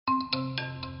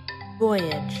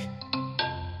Voyage.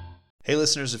 Hey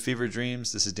listeners of Fever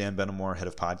Dreams, this is Dan Benamor, head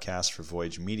of podcasts for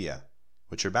Voyage Media.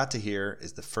 What you're about to hear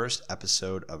is the first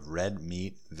episode of Red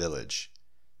Meat Village.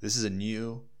 This is a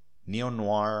new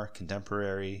neo-noir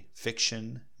contemporary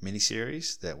fiction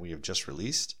miniseries that we have just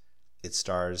released. It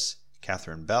stars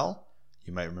Catherine Bell.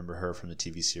 You might remember her from the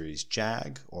TV series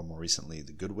Jag, or more recently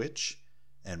The Good Witch,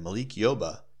 and Malik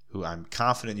Yoba, who I'm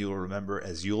confident you will remember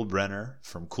as Yul Brynner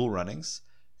from Cool Runnings,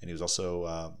 and he was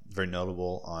also very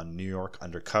notable on New York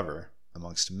Undercover,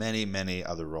 amongst many, many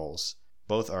other roles.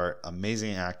 Both are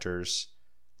amazing actors.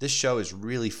 This show is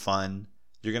really fun.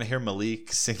 You're going to hear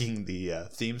Malik singing the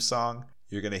theme song.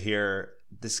 You're going to hear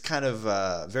this kind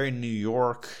of very New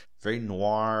York, very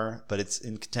noir, but it's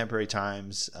in contemporary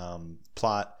times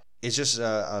plot. It's just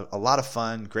a lot of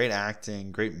fun, great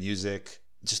acting, great music.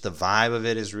 Just the vibe of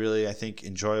it is really, I think,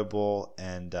 enjoyable.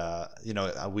 And,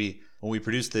 when we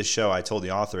produced this show, I told the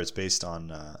author it's based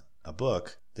on a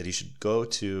book that he should go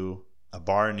to a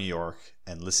bar in New York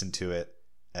and listen to it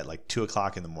at like 2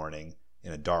 o'clock in the morning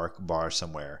in a dark bar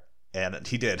somewhere. And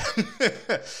he did.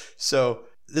 So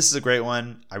this is a great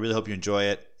one. I really hope you enjoy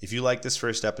it. If you like this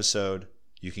first episode,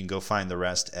 you can go find the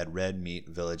rest at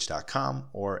redmeatvillage.com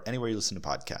or anywhere you listen to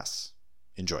podcasts.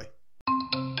 Enjoy.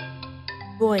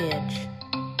 Voyage.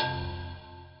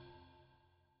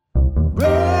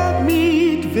 Red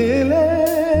Meat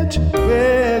Village,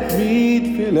 Red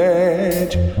Meat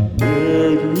Village,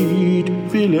 Red Meat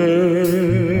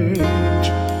Village.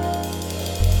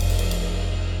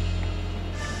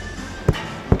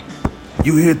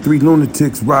 You hear 3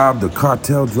 lunatics robbed a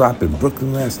cartel drop in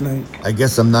Brooklyn last night? I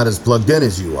guess I'm not as plugged in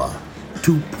as you are.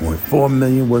 $2.4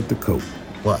 million worth of coke.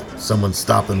 What, someone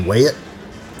stop and weigh it?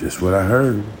 Just what I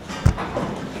heard.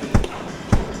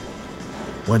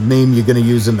 What name you gonna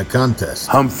use in the contest?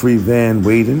 Humphrey Van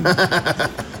Weyden.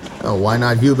 Oh, why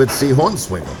not Hubert C.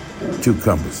 Hornswoggle? Too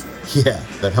cumbersome. Yeah,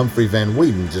 that Humphrey Van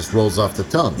Weyden just rolls off the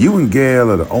tongue. You and Gail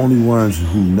are the only ones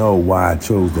who know why I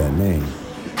chose that name.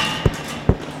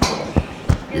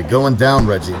 You're going down,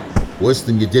 Reggie. Worse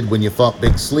than you did when you fought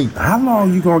Big Sleep. How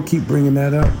long you gonna keep bringing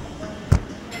that up?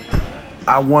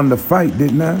 I won the fight,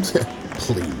 didn't I?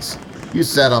 Please. You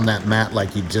sat on that mat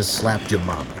like you just slapped your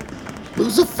mama.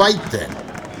 Lose a fight then.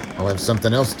 I'll have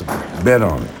something else to bring. Bet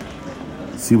on it.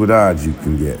 See what odds you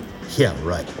can get. Yeah,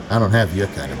 right. I don't have your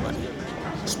kind of money.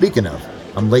 Speaking of,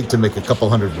 I'm late to make a couple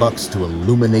 $100 to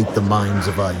illuminate the minds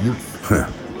of our youth.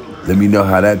 Let me know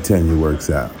how that tenure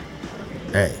works out.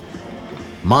 Hey,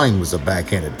 mine was a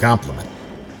backhanded compliment.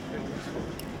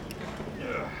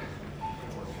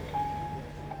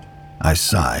 I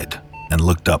sighed and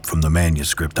looked up from the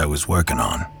manuscript I was working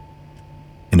on.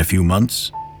 In a few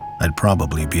months, I'd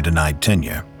probably be denied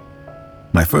tenure.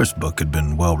 My first book had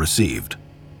been well received.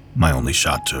 My only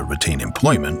shot to retain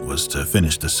employment was to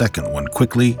finish the second one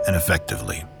quickly and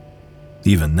effectively.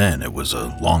 Even then, it was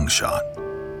a long shot.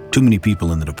 Too many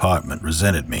people in the department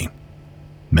resented me.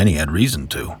 Many had reason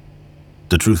to.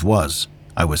 The truth was,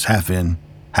 I was half in,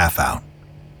 half out.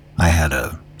 I had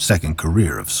a second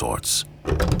career of sorts.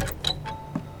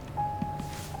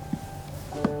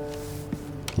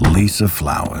 Lisa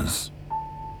Flowers.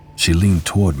 She leaned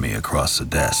toward me across the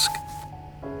desk.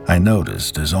 I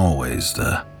noticed, as always,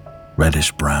 the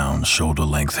reddish-brown,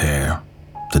 shoulder-length hair,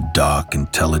 the dark,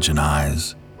 intelligent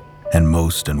eyes, and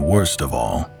most and worst of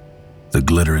all, the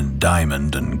glittering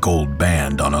diamond and gold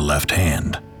band on her left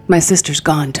hand. My sister's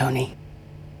gone, Tony.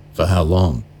 For how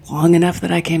long? Long enough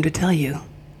that I came to tell you.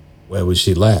 Where was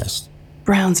she last?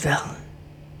 Brownsville.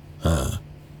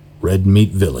 Red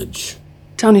Meat Village.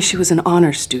 Tony, she was an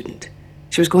honors student.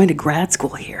 She was going to grad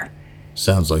school here.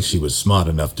 Sounds like she was smart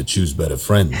enough to choose better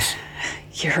friends.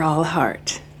 You're all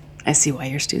heart. I see why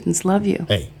your students love you.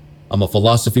 Hey, I'm a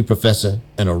philosophy professor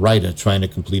and a writer trying to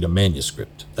complete a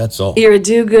manuscript. That's all. You're a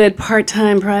do-good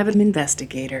part-time private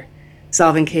investigator,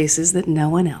 solving cases that no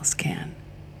one else can.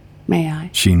 May I?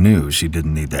 She knew she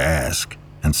didn't need to ask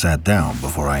and sat down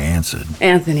before I answered.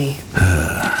 Anthony.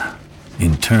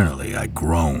 Internally, I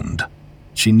groaned.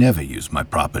 She never used my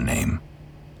proper name.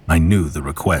 I knew the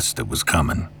request that was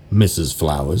coming. Mrs.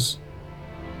 Flowers.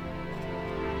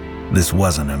 This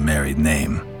wasn't her married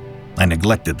name. I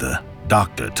neglected the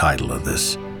doctor title of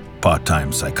this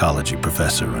part-time psychology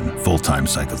professor and full-time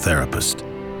psychotherapist.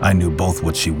 I knew both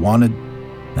what she wanted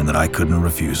and that I couldn't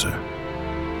refuse her.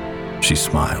 She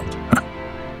smiled.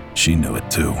 She knew it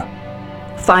too.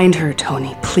 Find her,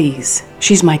 Tony, please.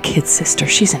 She's my kid sister.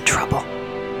 She's in trouble.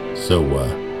 So,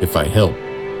 if I help,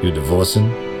 you divorcing?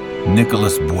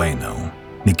 Nicholas Bueno,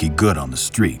 Nicky Good on the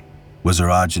street, was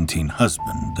her Argentine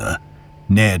husband, a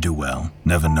ne'er-do-well,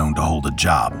 never known to hold a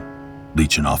job,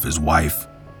 leeching off his wife,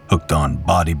 hooked on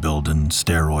bodybuilding,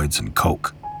 steroids, and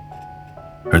coke.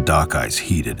 Her dark eyes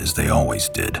heated as they always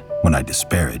did when I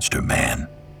disparaged her man.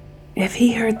 If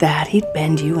he heard that, he'd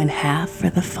bend you in half for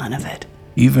the fun of it.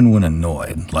 Even when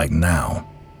annoyed, like now,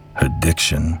 her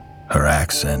diction, her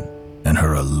accent, and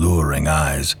her alluring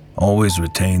eyes always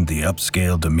retained the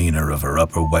upscale demeanor of her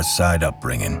Upper West Side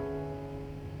upbringing.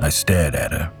 I stared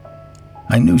at her.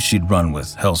 I knew she'd run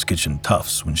with Hell's Kitchen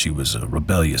toughs when she was a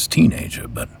rebellious teenager,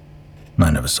 but I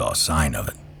never saw a sign of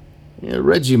it. Yeah,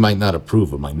 Reggie might not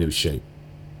approve of my new shape.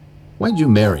 Why'd you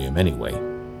marry him anyway?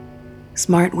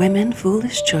 Smart women,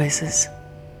 foolish choices.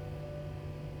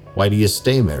 Why do you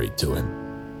stay married to him?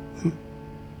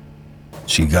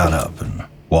 She got up and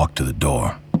walked to the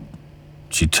door.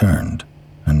 She turned,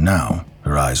 and now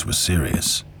her eyes were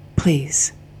serious.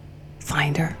 Please,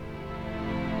 find her.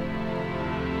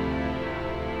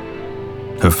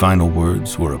 Her final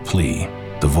words were a plea,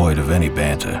 devoid of any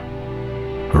banter.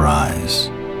 Her eyes,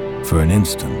 for an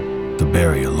instant, the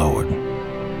barrier lowered.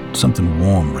 Something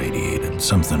warm radiated,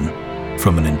 something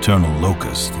from an internal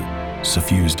locus that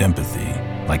suffused empathy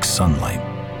like sunlight.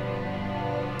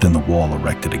 Then the wall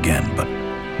erected again, but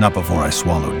not before I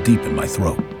swallowed deep in my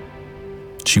throat.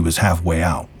 She was halfway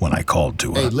out when I called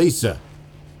to her. Hey, Lisa!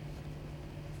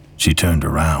 She turned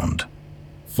around.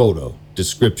 Photo,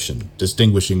 description,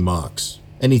 distinguishing marks.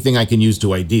 Anything I can use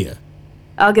to ID her.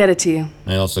 I'll get it to you.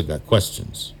 I also got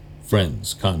questions.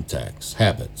 Friends, contacts,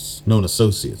 habits, known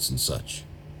associates and such.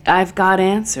 I've got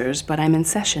answers, but I'm in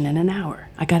session in an hour.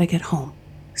 I gotta get home.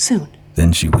 Soon.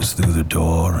 Then she was through the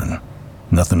door, and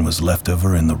nothing was left of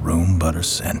her in the room but her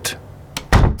scent.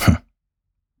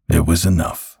 It was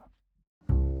enough.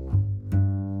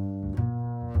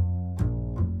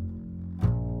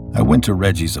 I went to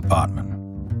Reggie's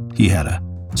apartment. He had a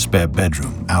spare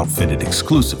bedroom outfitted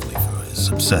exclusively for his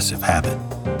obsessive habit.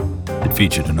 It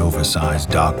featured an oversized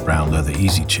dark brown leather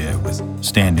easy chair with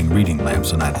standing reading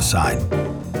lamps on either side.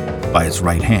 By its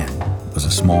right hand was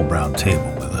a small brown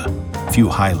table with a few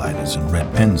highlighters and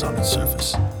red pens on its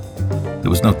surface. There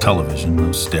was no television,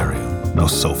 no stereo, no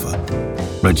sofa.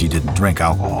 Reggie didn't drink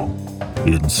alcohol.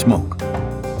 He didn't smoke.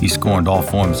 He scorned all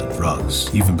forms of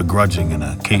drugs, even begrudging an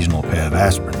occasional pair of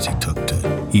aspirins he took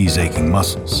to ease aching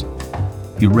muscles.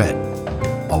 He read.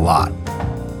 A lot.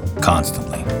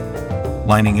 Constantly.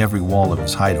 Lining every wall of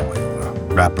his hideaway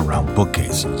were wrap-around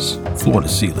bookcases, floor to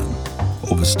ceiling,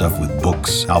 overstuffed with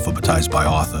books alphabetized by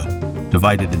author,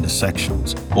 divided into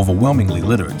sections, overwhelmingly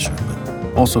literature,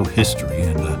 but also history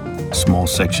and a small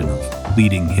section of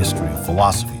leading history of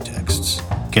philosophy texts,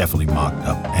 carefully marked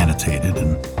up, annotated,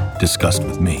 and discussed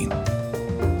with me.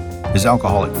 His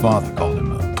alcoholic father called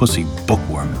him a pussy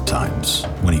bookworm at times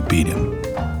when he beat him.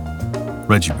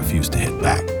 Reggie refused to hit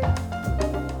back.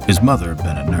 His mother had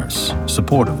been a nurse,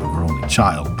 supportive of her only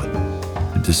child, but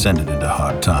it descended into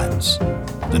hard times,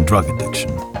 then drug addiction,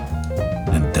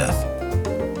 and death.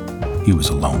 He was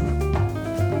alone.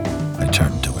 I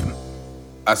turned to him.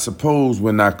 I suppose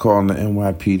we're not calling the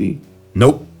NYPD?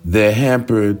 Nope. They're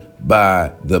hampered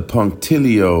by the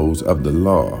punctilios of the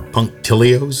law.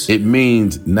 Punctilios? It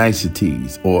means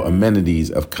niceties or amenities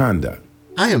of conduct.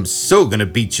 I am so gonna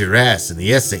beat your ass in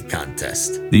the essay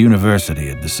contest. The university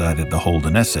had decided to hold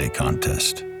an essay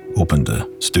contest, open to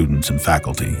students and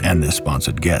faculty and their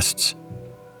sponsored guests.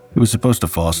 It was supposed to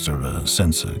foster a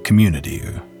sense of community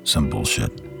or some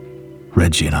bullshit.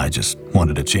 Reggie and I just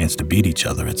wanted a chance to beat each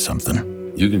other at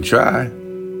something. You can try.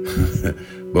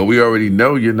 But we already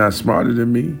know you're not smarter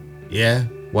than me. Yeah?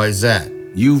 Why is that?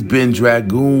 You've been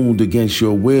dragooned against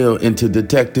your will into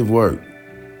detective work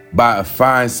by a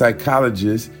fine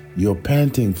psychologist you're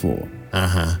panting for.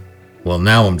 Uh-huh. Well,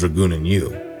 now I'm dragooning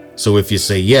you. So if you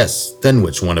say yes, then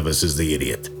which one of us is the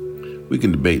idiot? We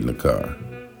can debate in the car.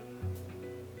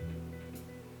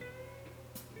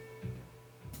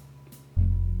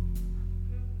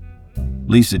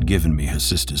 Lisa had given me her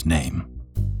sister's name,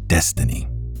 Destiny.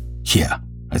 Yeah,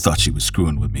 I thought she was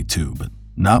screwing with me too, but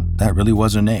nope, that really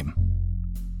was her name.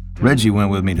 Reggie went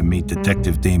with me to meet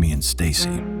Detective Damian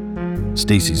Stacy.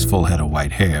 Stacy's full head of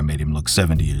white hair made him look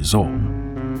 70 years old.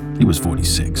 He was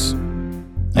 46.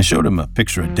 I showed him a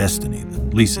picture of Destiny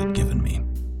that Lisa had given me.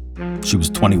 She was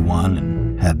 21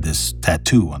 and had this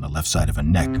tattoo on the left side of her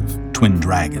neck of twin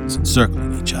dragons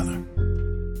encircling each other.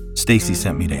 Stacy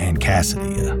sent me to Ann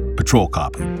Cassidy, a patrol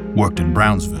cop who worked in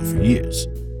Brownsville for years.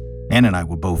 Ann and I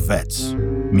were both vets.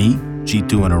 Me,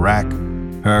 G2 in Iraq,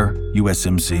 her,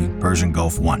 USMC, Persian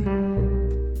Gulf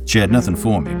 1. She had nothing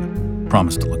for me, but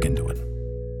promised to look into it.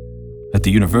 At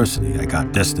the university, I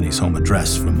got Destiny's home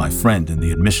address from my friend in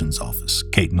the admissions office,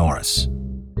 Kate Norris.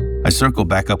 I circled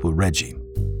back up with Reggie.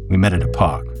 We met at a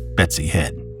park, Betsy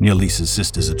Head, near Lisa's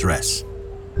sister's address.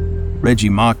 Reggie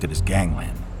marked it as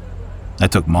gangland. I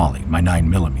took Molly, my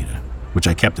 9mm, which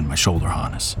I kept in my shoulder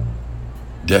harness.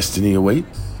 Destiny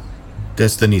awaits?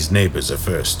 Destiny's neighbors are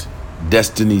first.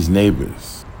 Destiny's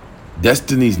neighbors.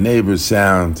 Destiny's neighbors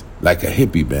sounds like a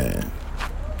hippie band.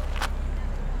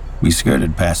 We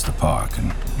skirted past the park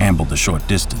and ambled a short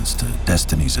distance to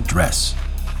Destiny's address.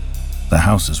 The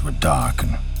houses were dark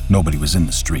and nobody was in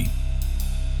the street.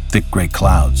 Thick gray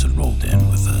clouds had rolled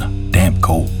in with a damp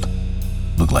cold.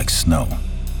 Looked like snow.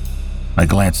 I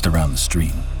glanced around the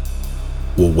street.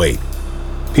 We'll wait.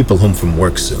 People home from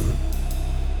work soon.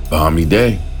 Balmy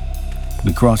day.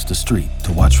 We crossed the street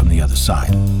to watch from the other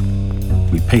side.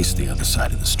 We paced the other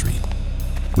side of the street.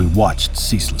 We watched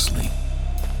ceaselessly.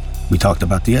 We talked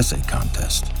about the essay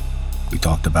contest. We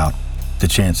talked about the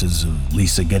chances of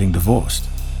Lisa getting divorced.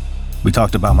 We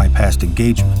talked about my past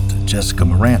engagement to Jessica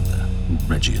Miranda, who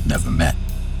Reggie had never met,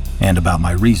 and about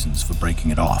my reasons for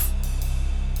breaking it off.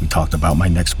 We talked about my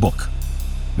next book.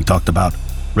 We talked about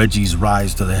Reggie's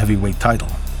rise to the heavyweight title.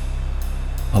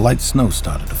 A light snow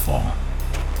started to fall.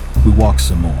 We walked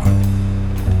some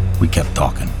more. We kept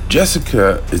talking.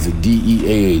 Jessica is a DEA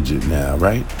agent now,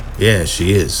 right? Yeah,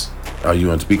 she is. Are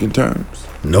you on speaking terms?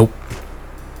 Nope.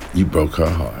 You broke her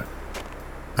heart.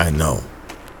 I know.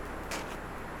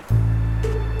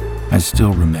 I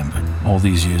still remembered, all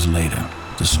these years later,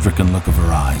 the stricken look of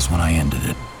her eyes when I ended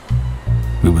it.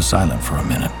 We were silent for a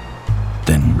minute.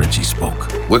 Then Reggie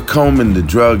spoke. We're combing the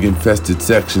drug-infested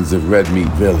sections of Red Meat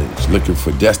Village, looking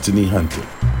for Destiny Hunter.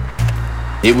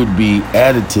 It would be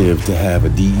additive to have a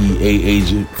DEA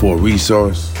agent for a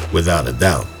resource. Without a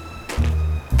doubt.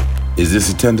 Is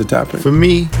this a tender topic? For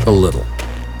me, a little.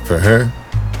 For her,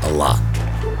 a lot.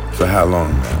 For how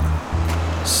long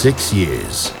now? 6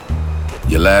 years.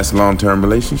 Your last long-term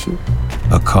relationship?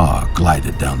 A car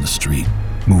glided down the street,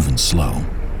 moving slow,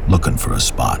 looking for a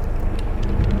spot.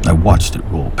 I watched it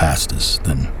roll past us,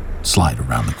 then slide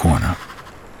around the corner.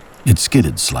 It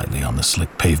skidded slightly on the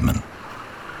slick pavement.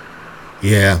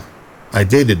 Yeah, I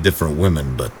dated different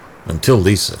women, but until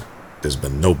Lisa, there's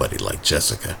been nobody like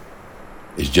Jessica.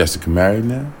 Is Jessica married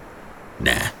now?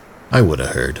 Nah, I would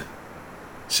have heard.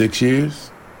 6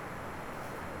 years?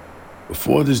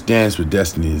 Before this dance with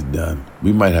Destiny is done,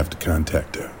 we might have to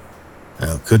contact her.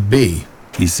 Well, could be.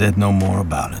 He said no more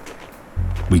about it.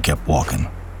 We kept walking.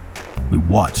 We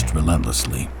watched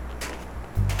relentlessly.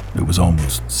 It was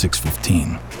almost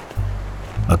 6:15.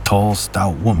 A tall,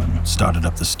 stout woman started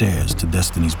up the stairs to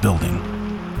Destiny's building.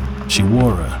 She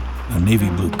wore a navy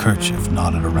blue kerchief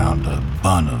knotted around a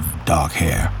bun of dark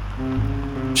hair.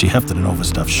 She hefted an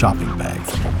overstuffed shopping bag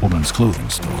from a woman's clothing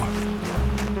store.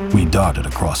 We darted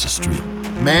across the street.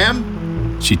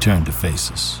 Ma'am? She turned to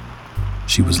face us.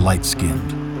 She was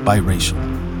light-skinned, biracial,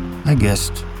 I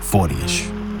guessed 40-ish,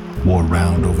 wore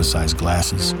round, oversized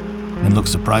glasses, and looked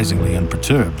surprisingly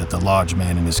unperturbed at the large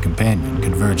man and his companion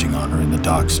converging on her in the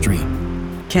dark street.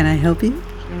 Can I help you?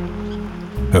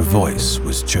 Her voice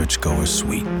was churchgoer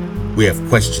sweet. We have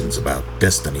questions about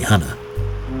Destiny Hunter.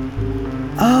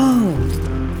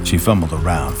 Oh, She fumbled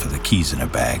around for the keys in her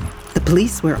bag. the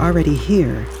police were already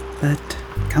here, but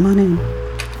come on in.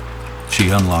 She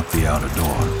unlocked the outer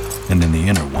door, and then the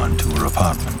inner one to her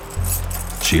apartment.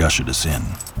 She ushered us in,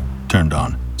 turned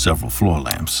on several floor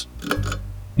lamps.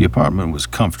 The apartment was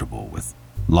comfortable, with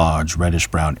large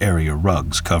reddish-brown area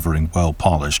rugs covering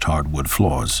well-polished hardwood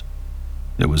floors.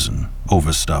 There was an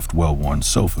overstuffed, well-worn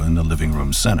sofa in the living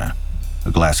room center,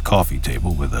 a glass coffee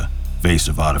table with a vase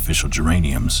of artificial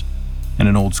geraniums, and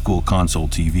an old-school console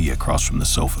TV across from the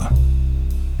sofa.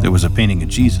 There was a painting of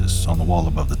Jesus on the wall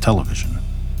above the television.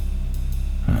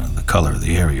 The color of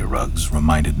the area rugs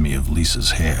reminded me of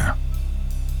Lisa's hair.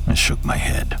 I shook my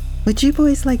head. Would you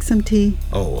boys like some tea?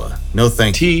 Oh, no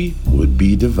thank you. Tea would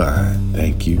be divine,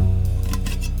 thank you.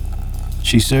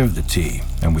 She served the tea,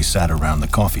 and we sat around the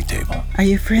coffee table. Are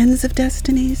you friends of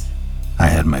Destiny's? I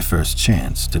had my first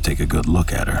chance to take a good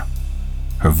look at her.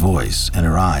 Her voice and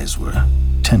her eyes were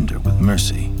tender with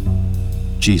mercy.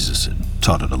 Jesus had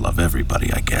taught her to love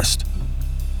everybody, I guessed.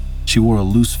 She wore a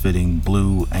loose-fitting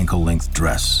blue ankle-length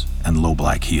dress and low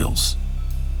black heels.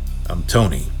 I'm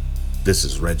Tony. This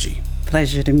is Reggie.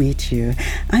 Pleasure to meet you.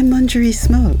 I'm Marjorie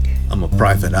Smoke. I'm a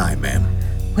private eye, ma'am.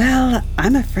 Well,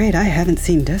 I'm afraid I haven't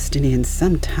seen Destiny in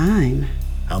some time.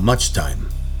 How much time?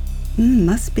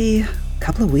 Must be a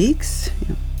couple of weeks.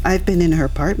 I've been in her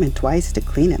apartment twice to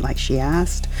clean it like she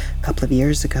asked a couple of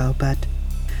years ago, but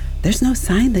there's no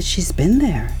sign that she's been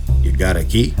there. You got a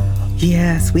key?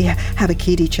 Yes, we have a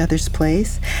key to each other's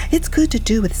place. It's good to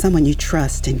do with someone you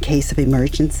trust in case of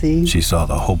emergency. She saw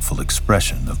the hopeful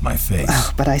expression of my face.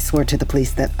 Oh, but I swore to the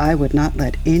police that I would not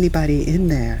let anybody in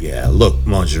there. Yeah, look,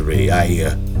 Marjorie,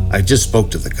 I just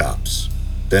spoke to the cops.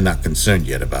 They're not concerned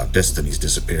yet about Destiny's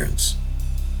disappearance.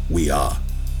 We are.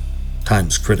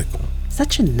 Time's critical.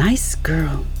 Such a nice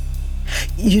girl.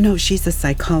 You know, she's a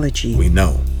psychology. We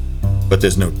know. But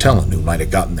there's no telling who might have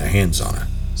gotten their hands on her.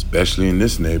 Especially in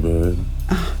this neighborhood.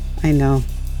 Oh, I know.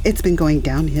 It's been going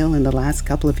downhill in the last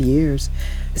couple of years,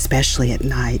 especially at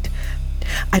night.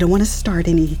 I don't want to start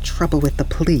any trouble with the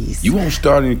police. You won't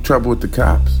start any trouble with the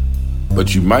cops,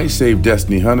 but you might save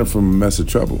Destiny Hunter from a mess of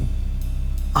trouble.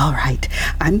 All right,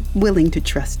 I'm willing to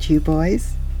trust you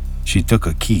boys. She took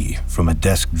a key from a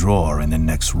desk drawer in the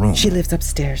next room. She lives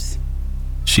upstairs.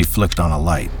 She flicked on a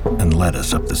light and led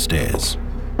us up the stairs.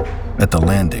 At the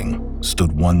landing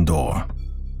stood one door,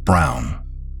 brown,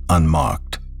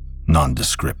 unmarked,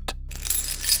 nondescript.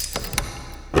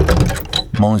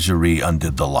 Marjorie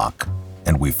undid the lock,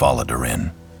 and we followed her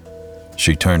in.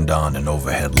 She turned on an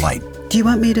overhead light. Do you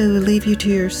want me to leave you to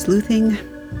your sleuthing?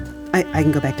 I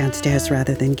can go back downstairs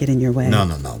rather than get in your way.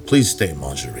 No. Please stay,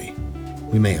 Marjorie.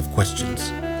 We may have questions.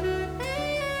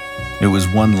 It was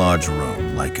one large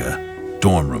room, like a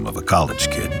dorm room of a college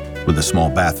kid, with a small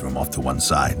bathroom off to one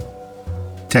side.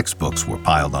 Textbooks were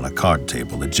piled on a card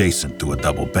table adjacent to a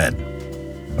double bed.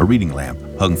 A reading lamp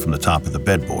hung from the top of the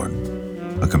bedboard.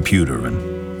 A computer and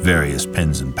various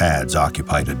pens and pads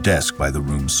occupied a desk by the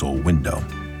room's sole window.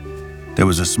 There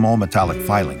was a small metallic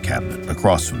filing cabinet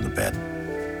across from the bed.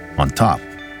 On top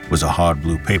was a hard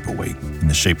blue paperweight in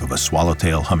the shape of a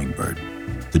swallowtail hummingbird,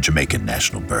 the Jamaican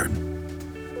national bird.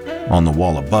 On the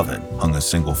wall above it hung a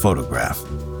single photograph.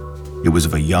 It was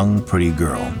of a young, pretty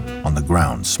girl on the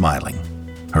ground smiling,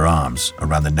 her arms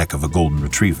around the neck of a golden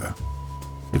retriever.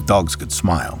 If dogs could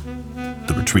smile,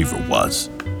 the retriever was.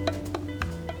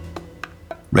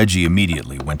 Reggie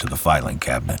immediately went to the filing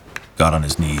cabinet, got on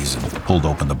his knees, and pulled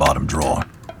open the bottom drawer.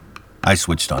 I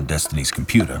switched on Destiny's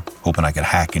computer, hoping I could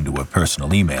hack into her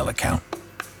personal email account.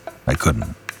 I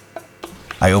couldn't.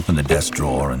 I opened the desk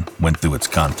drawer and went through its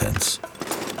contents.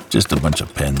 Just a bunch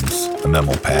of pens, a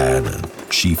memo pad,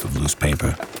 a sheaf of loose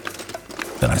paper.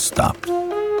 Then I stopped.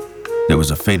 There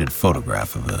was a faded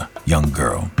photograph of a young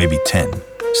girl, maybe 10,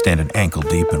 standing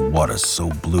ankle-deep in water so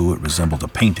blue it resembled a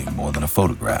painting more than a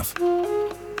photograph.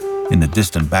 In the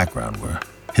distant background were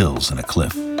hills and a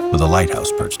cliff, with a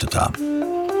lighthouse perched atop.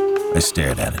 I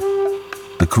stared at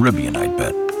it. The Caribbean, I'd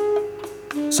bet.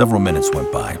 Several minutes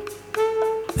went by,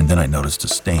 and then I noticed a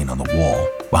stain on the wall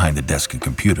behind the desk and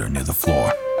computer near the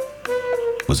floor.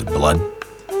 Was it blood?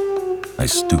 I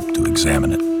stooped to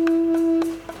examine it.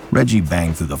 Reggie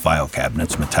banged through the file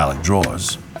cabinet's metallic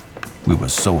drawers. We were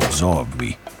so absorbed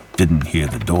we didn't hear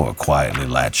the door quietly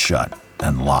latch shut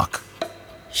and lock.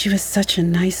 She was such a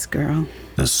nice girl.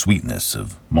 The sweetness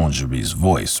of Marjorie's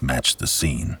voice matched the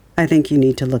scene. I think you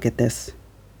need to look at this.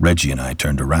 Reggie and I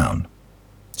turned around.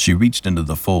 She reached into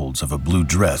the folds of a blue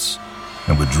dress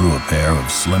and withdrew a pair of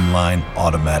slimline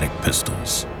automatic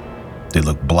pistols. They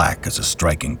looked black as a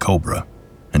striking cobra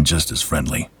and just as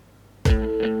friendly.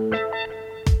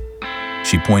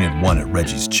 She pointed one at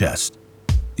Reggie's chest,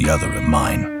 the other at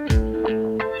mine.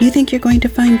 You think you're going to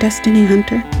find Destiny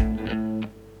Hunter?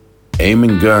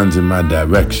 Aiming guns in my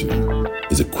direction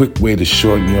is a quick way to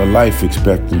shorten your life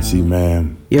expectancy,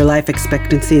 ma'am. Your life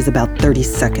expectancy is about 30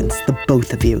 seconds, the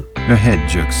both of you. Her head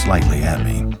jerked slightly at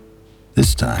me.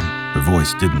 This time, her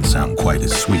voice didn't sound quite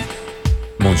as sweet.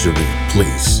 Marjorie,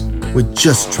 please. We're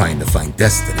just trying to find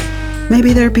Destiny.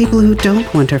 Maybe there are people who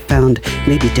don't want her found.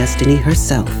 Maybe Destiny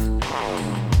herself.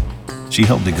 She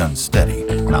held the gun steady,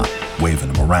 not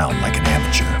waving him around like an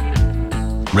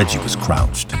amateur. Reggie was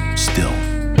crouched, still,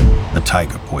 a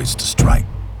tiger poised to strike.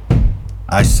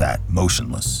 I sat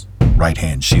motionless, right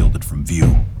hand shielded from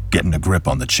view, getting a grip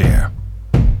on the chair.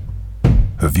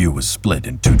 Her view was split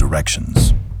in two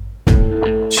directions.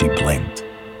 She blinked.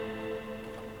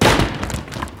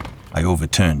 I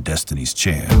overturned Destiny's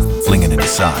chair, flinging it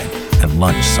aside, and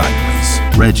lunged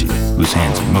sideways. Reggie, whose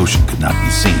hands in motion could not be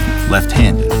seen,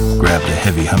 left-handed, grabbed a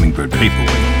heavy hummingbird paperweight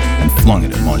and flung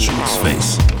it at Marjorie's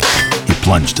face. He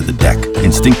plunged to the deck.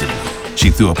 Instinctively, she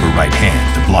threw up her right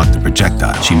hand to block the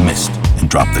projectile. She missed and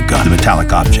dropped the gun. The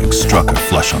metallic object struck her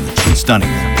flush on the chin, stunning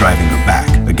her, driving her back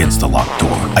against the locked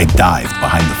door. I dived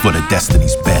behind the foot of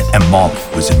Destiny's bed, and Molly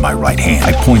was in my right hand.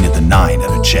 I pointed the 9 at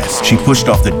her chest. She pushed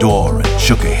off the door and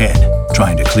shook her head,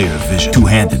 trying to clear her vision.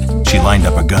 Two-handed, she lined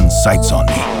up her gun's sights on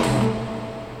me.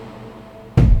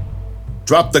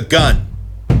 Drop the gun!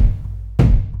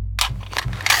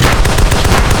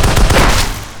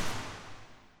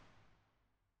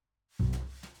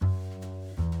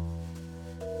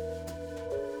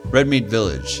 Red Meat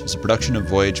Village is a production of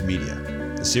Voyage Media.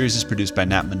 The series is produced by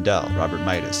Nat Mundell, Robert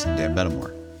Midas, and Dan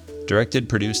Benamor. Directed,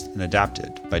 produced, and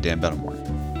adapted by Dan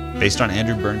Benamor. Based on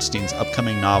Andrew Bernstein's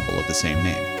upcoming novel of the same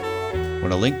name.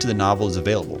 When a link to the novel is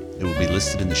available, it will be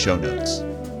listed in the show notes.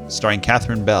 Starring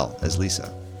Catherine Bell as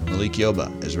Lisa, Malik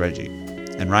Yoba as Reggie,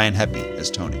 and Ryan Heppy as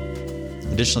Tony.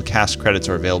 Additional cast credits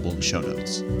are available in the show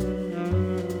notes.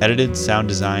 Edited, sound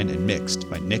designed, and mixed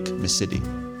by Nick Misidi.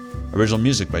 Original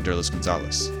music by Derlis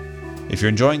Gonzalez. If you're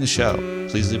enjoying the show,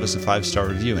 please leave us a 5-star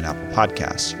review in Apple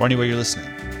Podcasts or anywhere you're listening.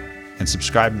 And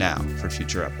subscribe now for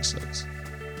future episodes.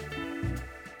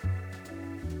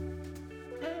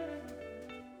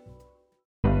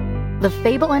 The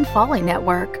Fable and Folly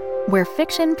Network, where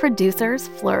fiction producers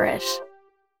flourish.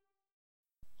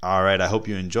 All right, I hope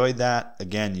you enjoyed that.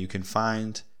 Again, you can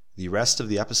find the rest of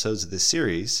the episodes of this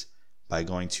series by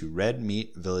going to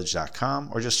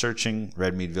redmeatvillage.com or just searching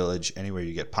Red Meat Village anywhere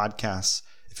you get podcasts.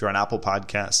 If you're on Apple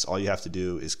Podcasts, all you have to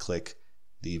do is click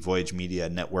the Voyage Media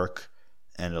Network,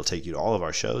 and it'll take you to all of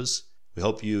our shows. We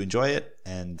hope you enjoy it,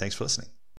 and thanks for listening.